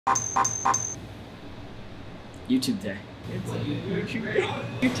YouTube day. It's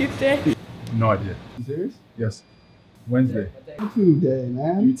YouTube day. No idea. You serious? Yes. Wednesday. YouTube day,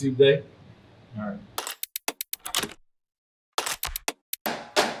 man. YouTube day? Alright.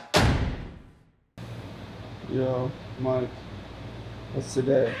 Yo, Mike. What's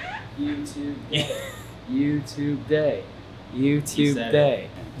today? YouTube day. YouTube day. YouTube day.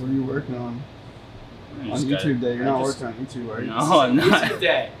 What are you working on? On YouTube YouTube day. You're not working on YouTube, are you? No, I'm not. YouTube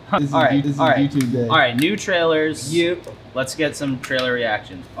day. This is YouTube day. All right, new trailers. Let's get some trailer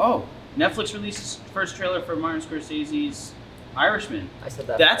reactions. Oh, Netflix releases first trailer for Martin Scorsese's Irishman. I said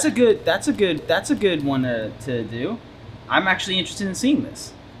that. That's a good one to do. I'm actually interested in seeing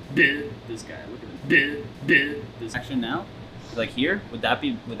this. This guy, look at this. This action now, like here. Would that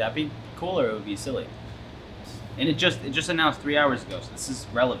be cool, or it would be silly? And it just announced 3 hours ago, so this is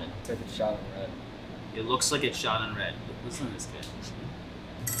relevant. It's like it's shot on red. It looks like it's shot on red. Listen to this kid.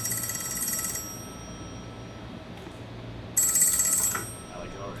 I like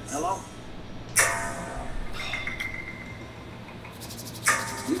it already. Hello?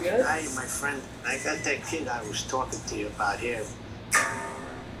 You good? Hi, my friend. I got that kid I was talking to you about here.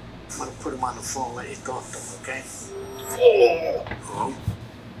 I'm gonna put him on the phone, let you talk to him, okay? Hello?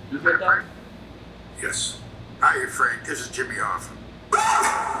 You heard that? Yes. Hi, Frank. This is Jimmy Hoffa.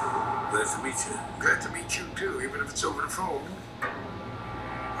 Glad to meet you. Glad to meet you, too, even if it's over the phone.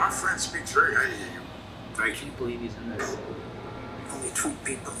 Our friend speaks very highly of you. Thank you. I can't believe he's in this. Only 3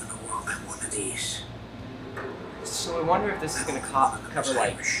 people in the world have one of these. So I wonder if this is gonna cover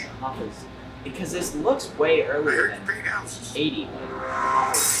like Hoffa's, because this looks way I earlier heard than you paint houses. 80 when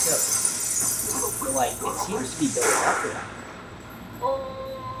Hoffa's killed. But like it seems to be building up to that.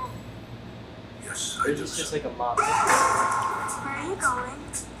 Yes, Or I is do. this just like a mob? Where are you going?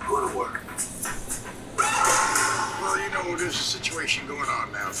 Go to work. Well, you know, there's a situation going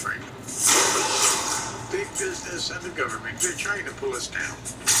on now, Frank. Big business and the government, they're trying to pull us down.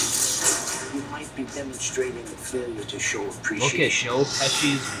 You might be demonstrating a failure to show Look at appreciation. Joe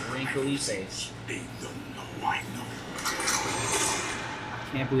Pesci's wrinkly face. They don't know, I know. I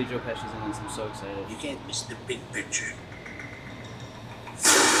can't believe Joe Pesci's in this. I'm so excited. You can't miss the big picture.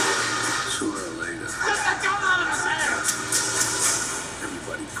 Sooner or later.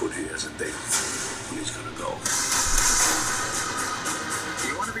 Everybody put here as a date when he's gonna go.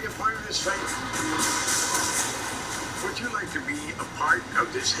 You want to be a part of this fight? Would you like to be a part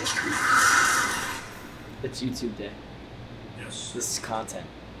of this history? It's YouTube day. Yes. This is content.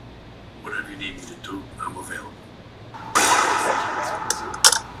 Whatever you need me to do, I'm available.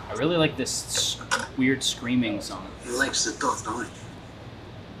 I really like this weird screaming song. He likes to talk, don't he?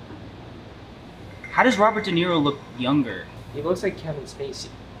 How does Robert De Niro look younger? He looks like Kevin Spacey.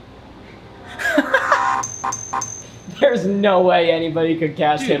 There's no way anybody could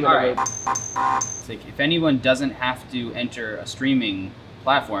cast him in a alright. movie. It's like, if anyone doesn't have to enter a streaming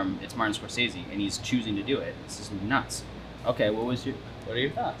platform, it's Martin Scorsese, and he's choosing to do it. This is nuts. Okay, what are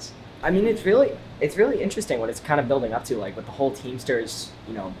your thoughts? I mean, it's really interesting what it's kind of building up to, like with the whole Teamsters,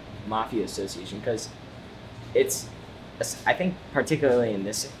 Mafia Association, because it's, I think particularly in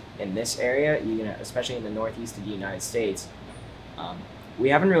this area, especially in the northeast of the United States, we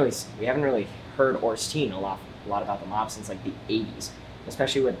haven't really heard or seen a lot about the mob since like the 80s,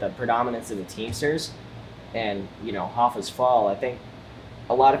 especially with the predominance of the Teamsters and Hoffa's fall. I think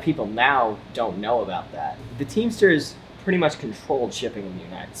a lot of people now don't know about that. The Teamsters pretty much controlled shipping in the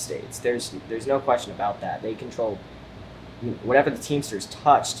United States. There's no question about that. They controlled whatever the Teamsters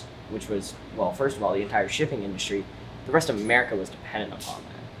touched, which was, well, first of all, the entire shipping industry. The rest of America was dependent upon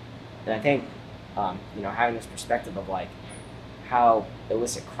that. And I think, having this perspective of like how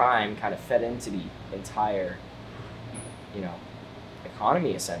illicit crime kind of fed into the entire,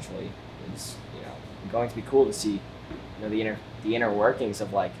 economy essentially is, going to be cool to see, the inner workings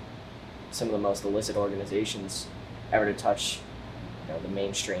of like some of the most illicit organizations ever to touch, the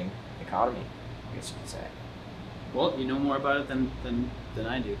mainstream economy, I guess you could say. Well, you know more about it than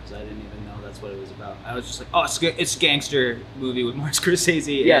I do, because I didn't even know that's what it was about. I was just like, oh, it's a gangster movie with Martin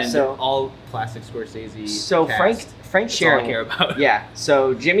Scorsese and so all classic Scorsese. So cast. Frank That's all I Sheeran, care about. Yeah.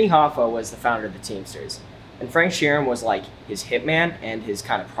 So Jimmy Hoffa was the founder of the Teamsters, and Frank Sheeran was like his hitman and his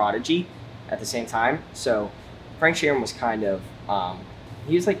kind of prodigy at the same time. So Frank Sheeran was kind of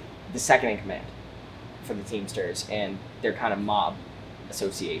he was like the second in command for the Teamsters and their kind of mob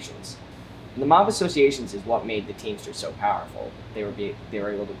associations. And the mob associations is what made the Teamsters so powerful. They were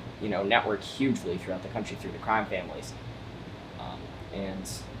able to network hugely throughout the country through the crime families. And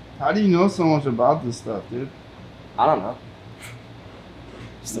How do you know so much about this stuff, dude? I don't know.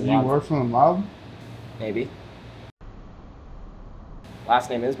 Just a Do you lot. work for the mob? Maybe. last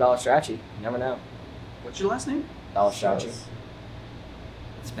name is Bellistracci. You never know. What's your last name? Bellistracci.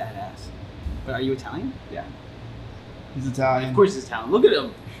 That's badass. But are you Italian? Yeah. He's Italian. Of course he's Italian. Look at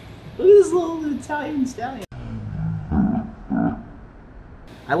him. Look at this little Italian stallion.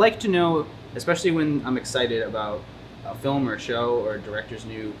 I like to know, especially when I'm excited about a film or a show or a director's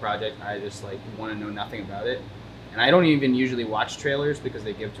new project, I just like want to know nothing about it. And I don't even usually watch trailers because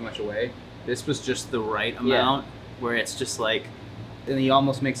they give too much away. This was just the right amount where it's just like, and he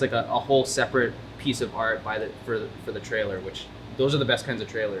almost makes like a whole separate piece of art for the trailer, which those are the best kinds of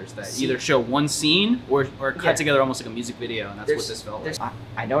trailers that either show one scene or cut together almost like a music video, and that's what this felt like.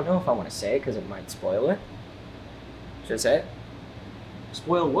 I don't know if I want to say it because it might spoil it. Should I say it?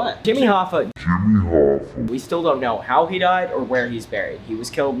 Spoil what? Jimmy Hoffa. We still don't know how he died or where he's buried. He was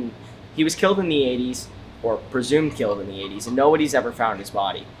killed in the 80s, or presumed killed in the 80s, and nobody's ever found his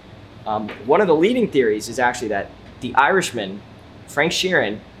body. One of the leading theories is actually that the Irishman, Frank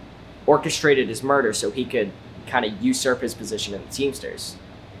Sheeran, orchestrated his murder so he could kind of usurp his position in the Teamsters.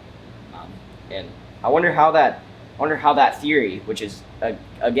 And I wonder how that theory, which is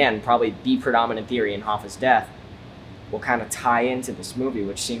again probably the predominant theory in Hoffa's death, will kind of tie into this movie,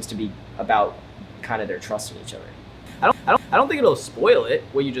 which seems to be about kind of their trust in each other. I don't think it'll spoil it,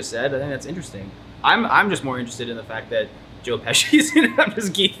 what you just said. I think that's interesting. I'm just more interested in the fact that Joe Pesci's in it. I'm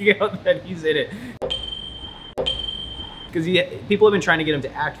just geeking out that he's in it. Because people have been trying to get him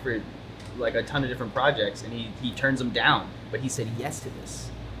to act for like a ton of different projects, and he turns them down. But he said yes to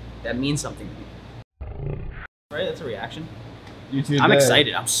this. That means something to me. Right? That's a reaction. I'm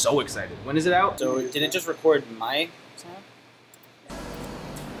excited. I'm so excited. When is it out? So did it just record my sound?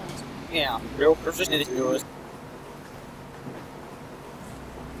 Yeah. Real professional.